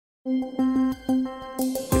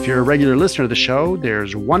If you're a regular listener to the show,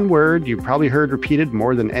 there's one word you've probably heard repeated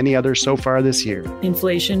more than any other so far this year.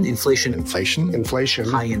 Inflation. Inflation. Inflation. Inflation.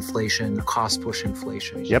 High inflation. Cost push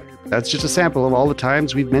inflation. Yep, that's just a sample of all the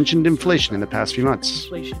times we've mentioned inflation in the past few months.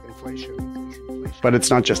 Inflation. But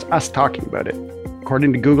it's not just us talking about it.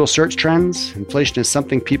 According to Google search trends, inflation is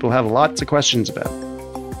something people have lots of questions about.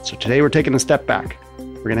 So today we're taking a step back.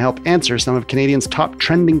 We're going to help answer some of Canadians' top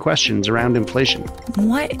trending questions around inflation.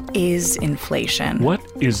 What is inflation? What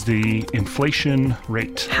is the inflation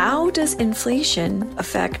rate? How does inflation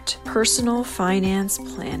affect personal finance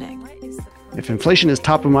planning? If inflation is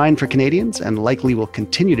top of mind for Canadians and likely will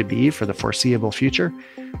continue to be for the foreseeable future,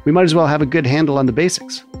 we might as well have a good handle on the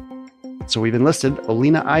basics. So we've enlisted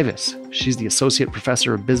Olena Ivus. She's the Associate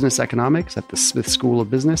Professor of Business Economics at the Smith School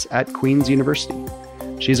of Business at Queen's University.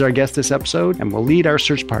 She's our guest this episode and will lead our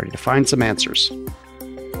search party to find some answers.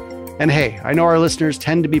 And hey, I know our listeners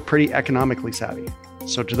tend to be pretty economically savvy.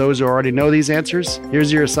 So to those who already know these answers,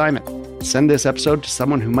 here's your assignment. Send this episode to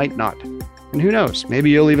someone who might not. And who knows,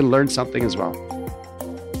 maybe you'll even learn something as well.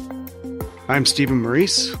 I'm Stephen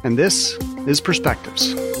Maurice, and this is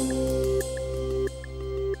Perspectives.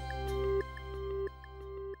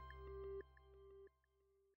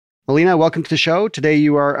 Olena, welcome to the show. Today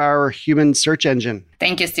you are our human search engine.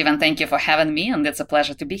 Thank you, Stephen. Thank you for having me, and it's a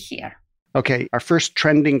pleasure to be here. Okay, our first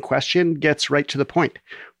trending question gets right to the point.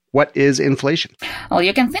 What is inflation? Well,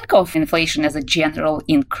 you can think of inflation as a general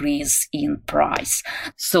increase in price.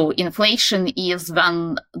 So inflation is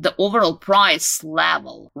when the overall price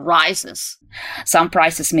level rises. Some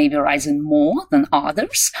prices may be rising more than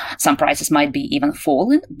others. Some prices might be even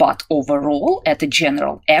falling, but overall, at a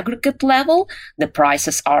general aggregate level, the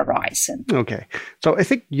prices are rising. Okay. So I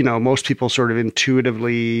think, most people sort of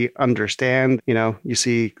intuitively understand, you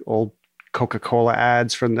see old Coca-Cola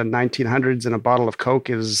ads from the 1900s and a bottle of Coke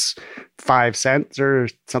is 5 cents or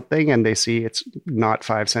something, and they see it's not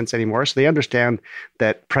 5 cents anymore. So they understand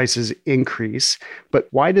that prices increase. But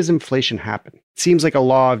why does inflation happen? It seems like a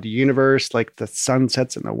law of the universe, like the sun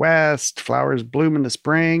sets in the west, flowers bloom in the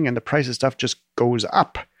spring, and the price of stuff just goes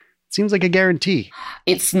up. It seems like a guarantee.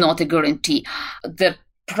 It's not a guarantee. The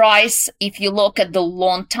price, if you look at the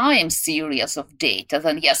long time series of data,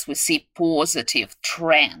 then yes, we see positive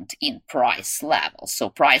trend in price level. So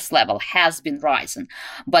price level has been rising,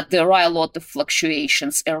 but there are a lot of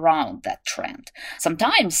fluctuations around that trend.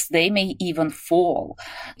 Sometimes they may even fall,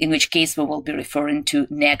 in which case we will be referring to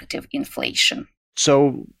negative inflation.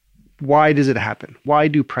 So why does it happen? Why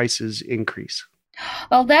do prices increase?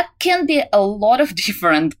 Well, that can be a lot of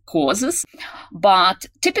different causes, but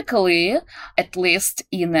typically, at least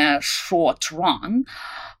in a short run,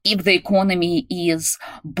 if the economy is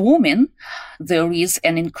booming, there is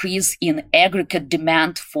an increase in aggregate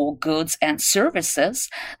demand for goods and services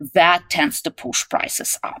that tends to push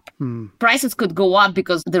prices up. Prices could go up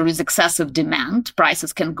because there is excessive demand.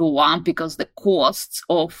 Prices can go up because the costs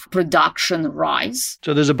of production rise.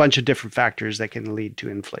 So there's a bunch of different factors that can lead to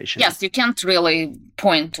inflation. Yes, you can't really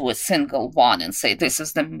point to a single one and say this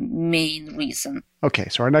is the main reason. Okay,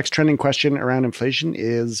 so our next trending question around inflation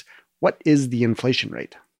is, what is the inflation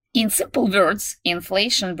rate? In simple words,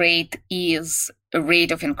 inflation rate is a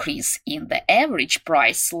rate of increase in the average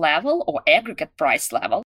price level or aggregate price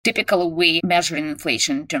level. Typically, we measure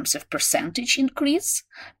inflation in terms of percentage increase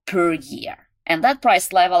per year. And that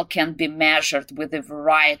price level can be measured with a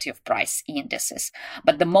variety of price indices.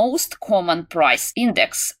 But the most common price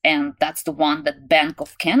index, and that's the one that Bank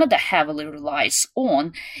of Canada heavily relies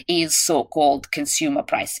on, is so-called Consumer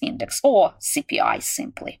Price Index, or CPI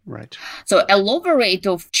simply. Right. So a lower rate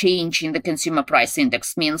of change in the Consumer Price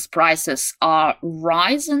Index means prices are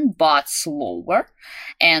rising but slower.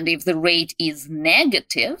 And if the rate is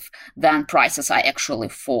negative, then prices are actually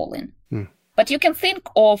falling. But you can think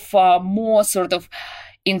of more sort of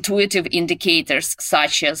intuitive indicators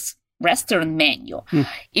such as restaurant menu.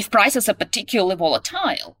 If prices are particularly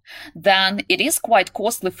volatile, then it is quite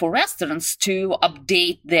costly for restaurants to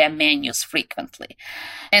update their menus frequently.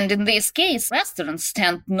 And in this case, restaurants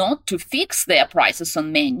tend not to fix their prices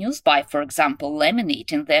on menus by, for example,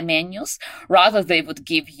 laminating their menus. Rather, they would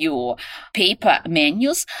give you paper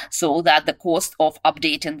menus so that the cost of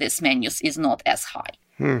updating these menus is not as high.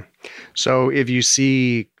 So if you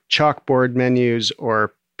see chalkboard menus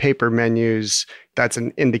or paper menus, that's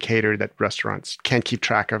an indicator that restaurants can't keep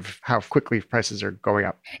track of how quickly prices are going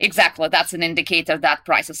up. Exactly. That's an indicator that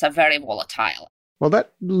prices are very volatile. Well,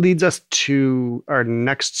 that leads us to our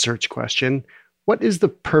next search question. What is the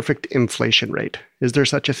perfect inflation rate? Is there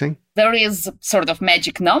such a thing? There is sort of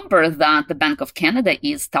magic number that the Bank of Canada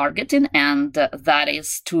is targeting, and that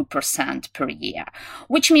is 2% per year,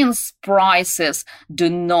 which means prices do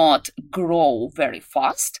not grow very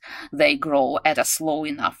fast. They grow at a slow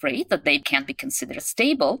enough rate that they can be considered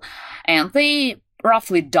stable, and they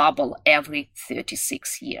roughly double every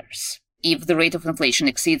 36 years. If the rate of inflation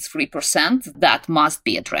exceeds 3%, that must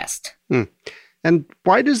be addressed. And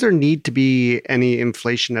why does there need to be any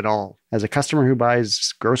inflation at all? As a customer who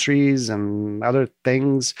buys groceries and other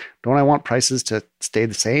things, don't I want prices to stay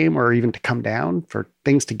the same or even to come down, for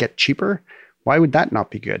things to get cheaper? Why would that not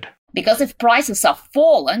be good? Because if prices are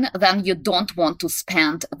fallen, then you don't want to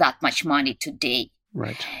spend that much money today.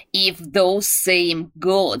 Right. If those same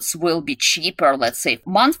goods will be cheaper, let's say a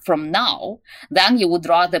month from now, then you would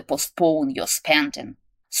rather postpone your spending.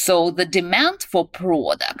 So the demand for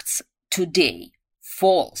products today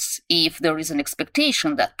falls if there is an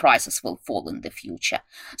expectation that prices will fall in the future.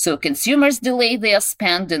 So consumers delay their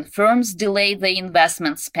spending, firms delay their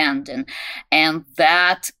investment spending, and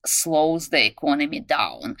that slows the economy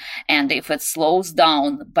down. And if it slows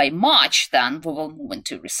down by much, then we will move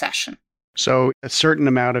into recession. So a certain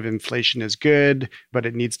amount of inflation is good, but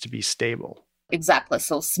it needs to be stable. Exactly.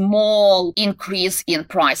 So small increase in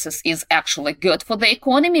prices is actually good for the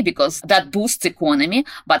economy because that boosts economy.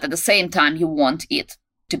 But at the same time, you want it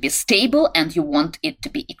to be stable and you want it to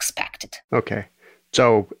be expected. Okay.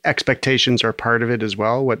 So expectations are part of it as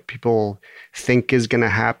well. What people think is going to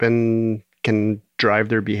happen can drive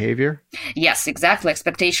their behavior? Yes, exactly.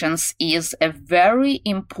 Expectations is a very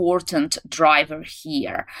important driver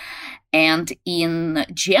here. And in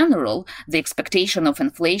general, the expectation of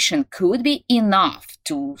inflation could be enough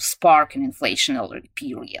to spark an inflationary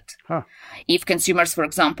period. If consumers, for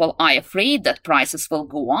example, are afraid that prices will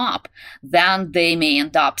go up, then they may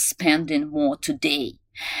end up spending more today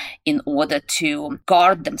in order to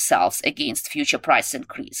guard themselves against future price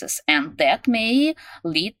increases. And that may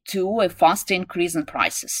lead to a faster increase in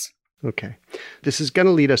prices. Okay. This is going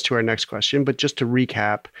to lead us to our next question, but just to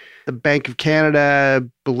recap, the Bank of Canada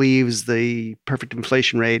believes the perfect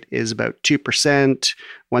inflation rate is about 2%.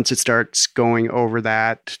 Once it starts going over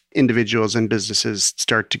that, individuals and businesses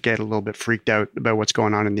start to get a little bit freaked out about what's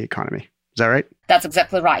going on in the economy. Is that right? That's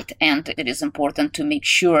exactly right. And it is important to make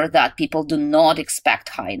sure that people do not expect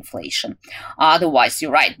high inflation. Otherwise,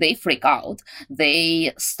 you're right, they freak out.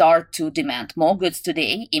 They start to demand more goods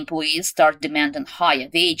today. Employees start demanding higher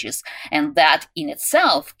wages. And that in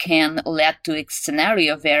itself can lead to a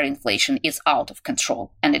scenario where inflation is out of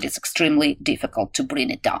control. And it is extremely difficult to bring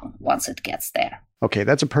it down once it gets there. Okay,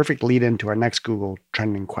 that's a perfect lead into our next Google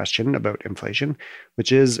trending question about inflation,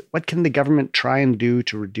 which is, what can the government try and do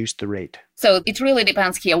to reduce the rate? So it really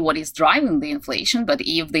depends here what is driving the inflation. But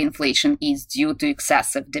if the inflation is due to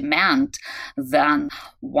excessive demand, then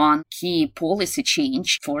one key policy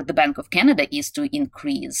change for the Bank of Canada is to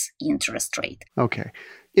increase interest rate. Okay.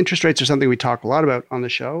 Interest rates are something we talk a lot about on the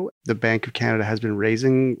show. The Bank of Canada has been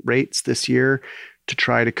raising rates this year to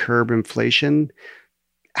try to curb inflation.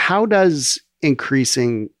 How does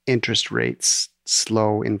increasing interest rates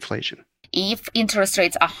slow inflation? If interest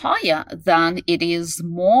rates are higher, then it is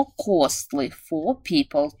more costly for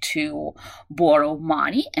people to borrow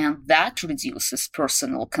money, and that reduces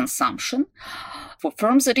personal consumption. For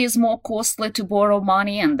firms, it is more costly to borrow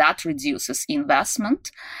money, and that reduces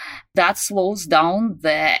investment. That slows down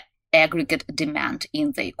the aggregate demand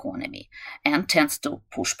in the economy and tends to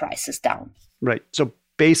push prices down. Right. So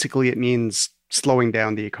basically, it means slowing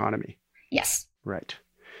down the economy. Yes. Right.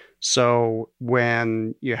 So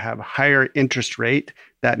when you have a higher interest rate,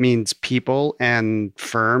 that means people and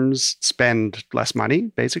firms spend less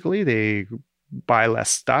money, basically. They buy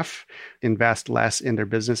less stuff, invest less in their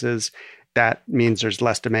businesses. That means there's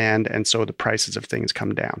less demand, and so the prices of things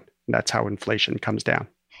come down. That's how inflation comes down.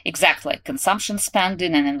 Exactly. Consumption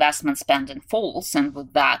spending and investment spending falls, and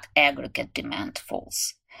with that, aggregate demand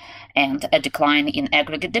falls. And a decline in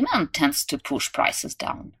aggregate demand tends to push prices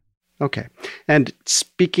down. Okay. And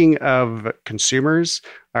speaking of consumers,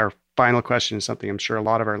 our final question is something I'm sure a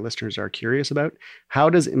lot of our listeners are curious about. How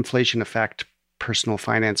does inflation affect personal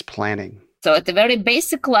finance planning? So at the very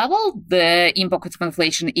basic level, the impact of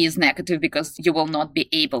inflation is negative because you will not be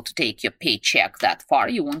able to take your paycheck that far.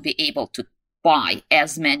 You won't be able to buy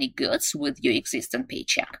as many goods with your existing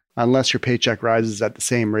paycheck. Unless your paycheck rises at the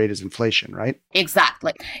same rate as inflation, right?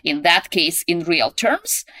 Exactly. In that case, in real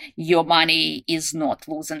terms, your money is not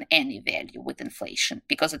losing any value with inflation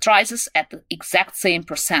because it rises at the exact same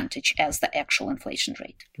percentage as the actual inflation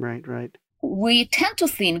rate. Right. We tend to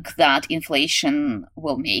think that inflation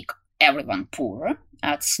will make everyone poorer,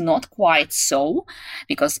 It's not quite so,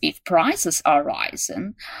 because if prices are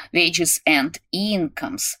rising, wages and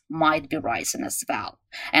incomes might be rising as well.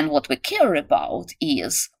 And what we care about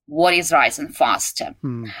is what is rising faster.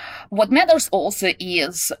 What matters also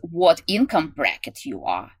is what income bracket you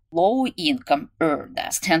are. Low-income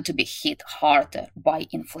earners tend to be hit harder by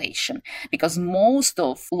inflation because most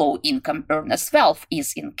of low-income earners' wealth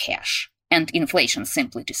is in cash, and inflation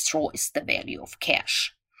simply destroys the value of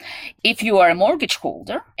cash. If you are a mortgage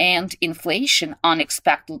holder and inflation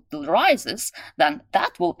unexpectedly rises, then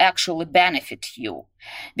that will actually benefit you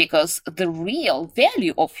because the real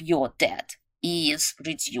value of your debt is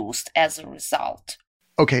reduced as a result.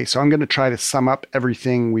 Okay, so I'm going to try to sum up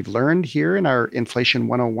everything we've learned here in our Inflation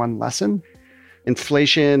 101 lesson.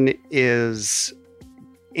 Inflation is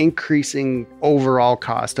increasing overall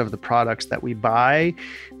cost of the products that we buy.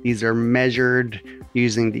 These are measured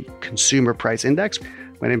using the Consumer Price Index.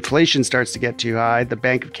 When inflation starts to get too high, the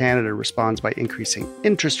Bank of Canada responds by increasing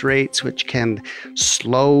interest rates, which can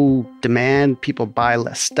slow demand. People buy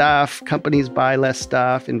less stuff, companies buy less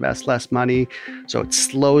stuff, invest less money. So it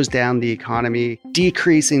slows down the economy,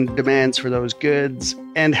 decreasing demands for those goods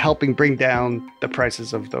and helping bring down the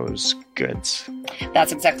prices of those goods.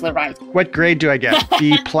 That's exactly right. What grade do I get?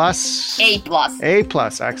 B plus? A plus. A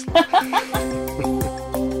plus, excellent.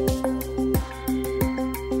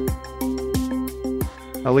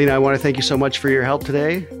 Olena, I want to thank you so much for your help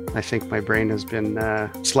today. I think my brain has been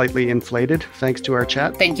slightly inflated thanks to our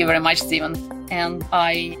chat. Thank you very much, Stephen. And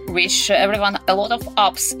I wish everyone a lot of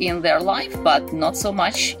ups in their life, but not so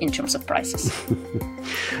much in terms of prices.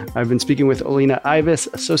 I've been speaking with Olena Ivus,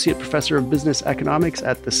 Associate Professor of Business Economics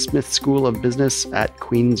at the Smith School of Business at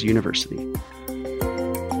Queen's University.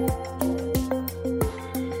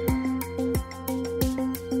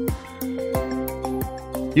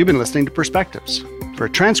 You've been listening to Perspectives. For a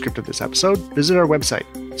transcript of this episode, visit our website,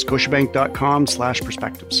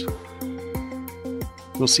 scotiabank.com/perspectives.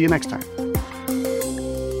 We'll see you next time.